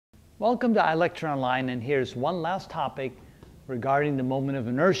Welcome to iLecture Online, and here's one last topic regarding the moment of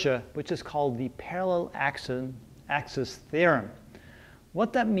inertia, which is called the Parallel Axis Theorem.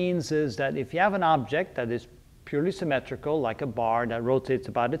 What that means is that if you have an object that is purely symmetrical, like a bar that rotates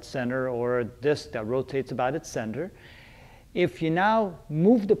about its center or a disk that rotates about its center, if you now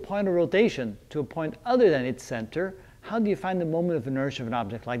move the point of rotation to a point other than its center, how do you find the moment of inertia of an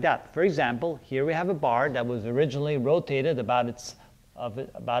object like that? For example, here we have a bar that was originally rotated about its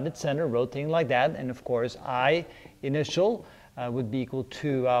center, rotating like that, and of course I initial would be equal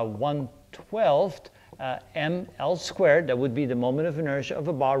to 1/12 ml squared. That would be the moment of inertia of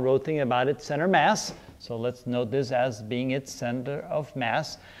a bar rotating about its center mass. So let's note this as being its center of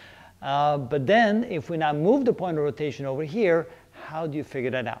mass. But then if we now move the point of rotation over here, how do you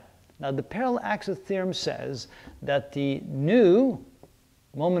figure that out? Now the parallel axis theorem says that the new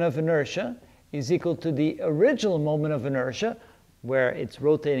moment of inertia is equal to the original moment of inertia, where it's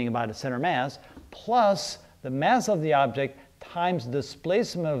rotating about its center mass, plus the mass of the object times the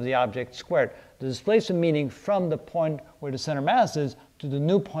displacement of the object squared. The displacement meaning from the point where the center mass is to the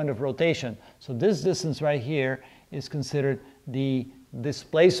new point of rotation. So this distance right here is considered the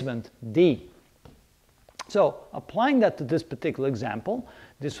displacement d. So applying that to this particular example,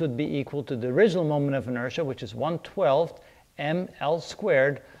 this would be equal to the original moment of inertia, which is 1/12 ml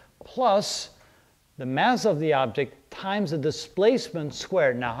squared, plus the mass of the object times the displacement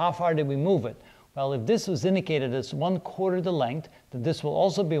squared. Now, how far did we move it? Well, if this was indicated as 1/4 the length, then this will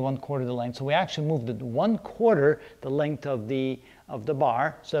also be 1/4 the length. So we actually moved it 1/4 the length of the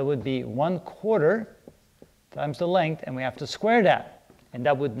bar. So it would be 1/4 times the length, and we have to square that. And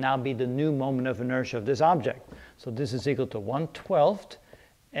that would now be the new moment of inertia of this object. So this is equal to 1/12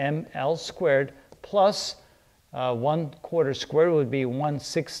 ml squared plus 1/4 squared would be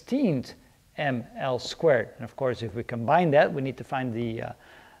 1/16 ml squared. And of course, if we combine that, we need to find the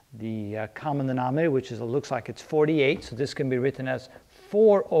common denominator, which looks like it's 48. So this can be written as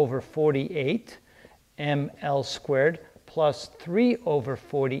 4/48 ml squared plus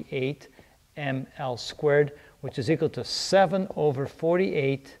 3/48 ml squared, which is equal to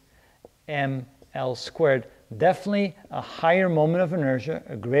 7/48 ml squared. Definitely a higher moment of inertia,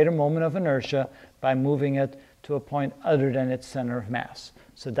 a greater moment of inertia by moving it to a point other than its center of mass.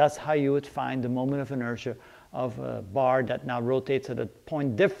 So that's how you would find the moment of inertia of a bar that now rotates at a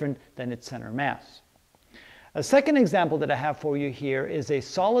point different than its center mass. A second example that I have for you here is a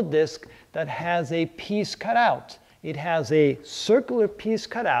solid disk that has a piece cut out. It has a circular piece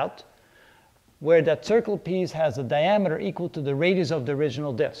cut out where that circular piece has a diameter equal to the radius of the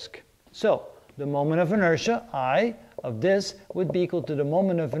original disk. So the moment of inertia, I, of this would be equal to the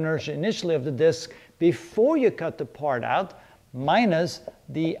moment of inertia initially of the disk before you cut the part out minus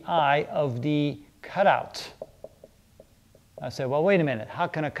the I of the cutout. I say, well, wait a minute. How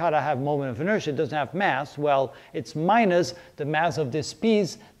can a cutout have moment of inertia? It doesn't have mass. Well, it's minus the mass of this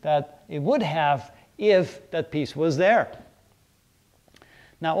piece that it would have if that piece was there.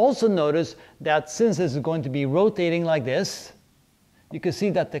 Now also notice that since this is going to be rotating like this, you can see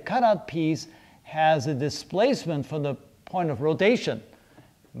that the cutout piece has a displacement from the point of rotation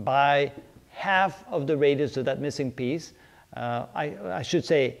by half of the radius of that missing piece. I should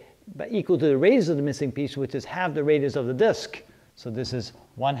say equal to the radius of the missing piece, which is half the radius of the disk. So this is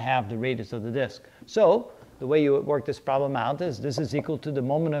 1/2 the radius of the disk. So the way you would work this problem out is this is equal to the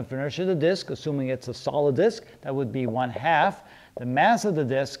moment of inertia of the disk, assuming it's a solid disk. That would be 1/2 the mass of the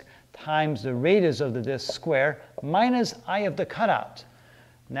disk times the radius of the disk square minus I of the cutout.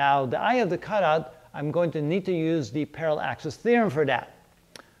 Now the I of the cutout, I'm going to need to use the parallel axis theorem for that.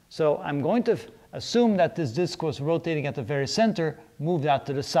 So I'm going to assume that this disk was rotating at the very center, moved out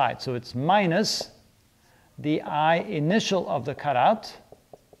to the side. So it's minus the I initial of the cutout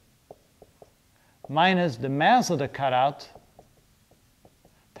minus the mass of the cutout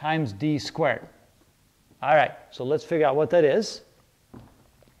times d squared. All right, so let's figure out what that is.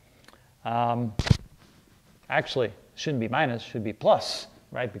 Actually, it shouldn't be minus, it should be plus,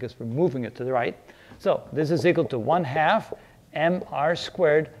 right? Because we're moving it to the right. So this is equal to 1/2 mr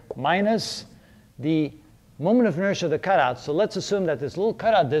squared minus the moment of inertia of the cutout. So let's assume that this little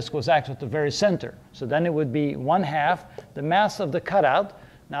cutout disk was actually at the very center. So then it would be 1/2 the mass of the cutout.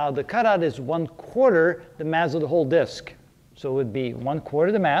 Now the cutout is 1/4 the mass of the whole disk. So it would be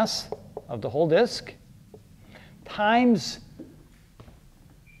 1/4 the mass of the whole disk times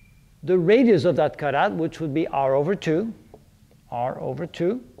the radius of that cutout, which would be r/2,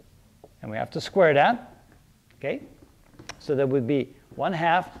 and we have to square that, okay? So that would be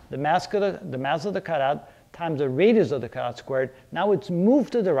 1/2 the mass of the cutout times the radius of the cutout squared. Now it's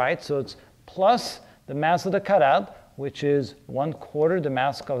moved to the right, so it's plus the mass of the cutout, which is 1/4 the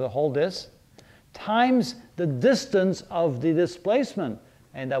mass of the whole disk, times the distance of the displacement,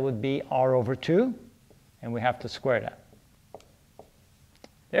 and that would be r over 2, and we have to square that.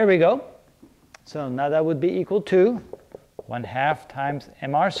 There we go. So now that would be equal to 1/2 times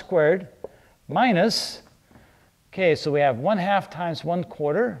mr squared minus, okay, so we have 1/2 times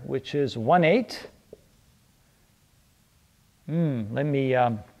 1/4, which is 1/8. Let me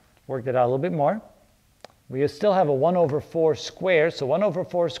work that out a little bit more. We still have a 1 over 4 squared, so 1 over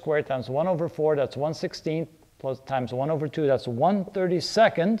 4 squared times 1 over 4, that's 1/16, plus times 1 over 2, that's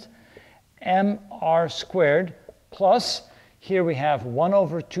 1/32 mr squared, plus here we have 1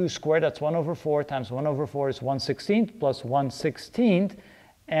 over 2 squared, that's 1 over 4, times 1 over 4 is 1/16, plus 1/16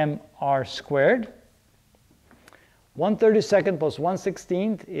 mr squared. 1/32 plus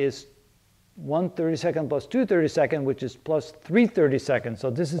 1/16 is 1/32 plus 2/32, which is plus 3/32. So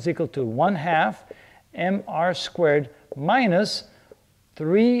this is equal to 1/2 mr squared minus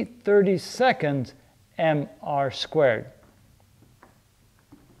 3/32 mr squared.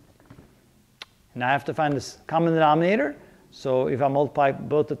 Now I have to find this common denominator. So if I multiply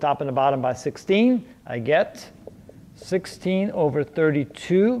both the top and the bottom by 16, I get 16 over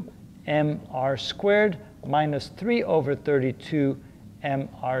 32 mr squared minus 3 over 32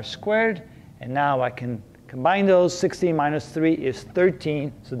 mr squared. And now I can combine those. 16 minus 3 is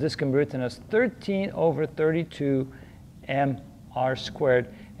 13. So this can be written as 13 over 32 mr squared.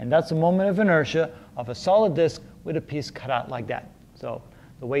 And that's the moment of inertia of a solid disk with a piece cut out like that. So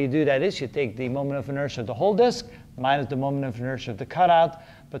the way you do that is you take the moment of inertia of the whole disk minus the moment of inertia of the cutout.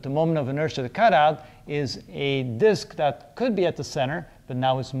 But the moment of inertia of the cutout is a disk that could be at the center, but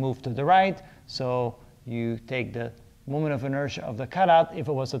now it's moved to the right. So you take the moment of inertia of the cutout if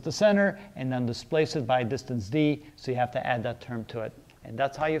it was at the center, and then displace it by distance d, so you have to add that term to it. And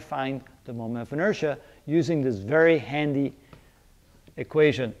that's how you find the moment of inertia using this very handy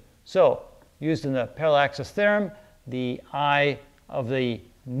equation. So, used in the parallel axis theorem, the I of the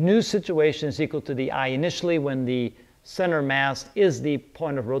new situation is equal to the I initially when the center mass is the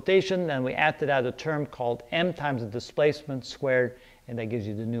point of rotation. Then we add to that a term called m times the displacement squared, and that gives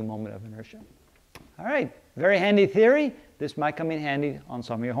you the new moment of inertia. All right, very handy theory. This might come in handy on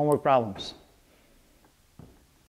some of your homework problems.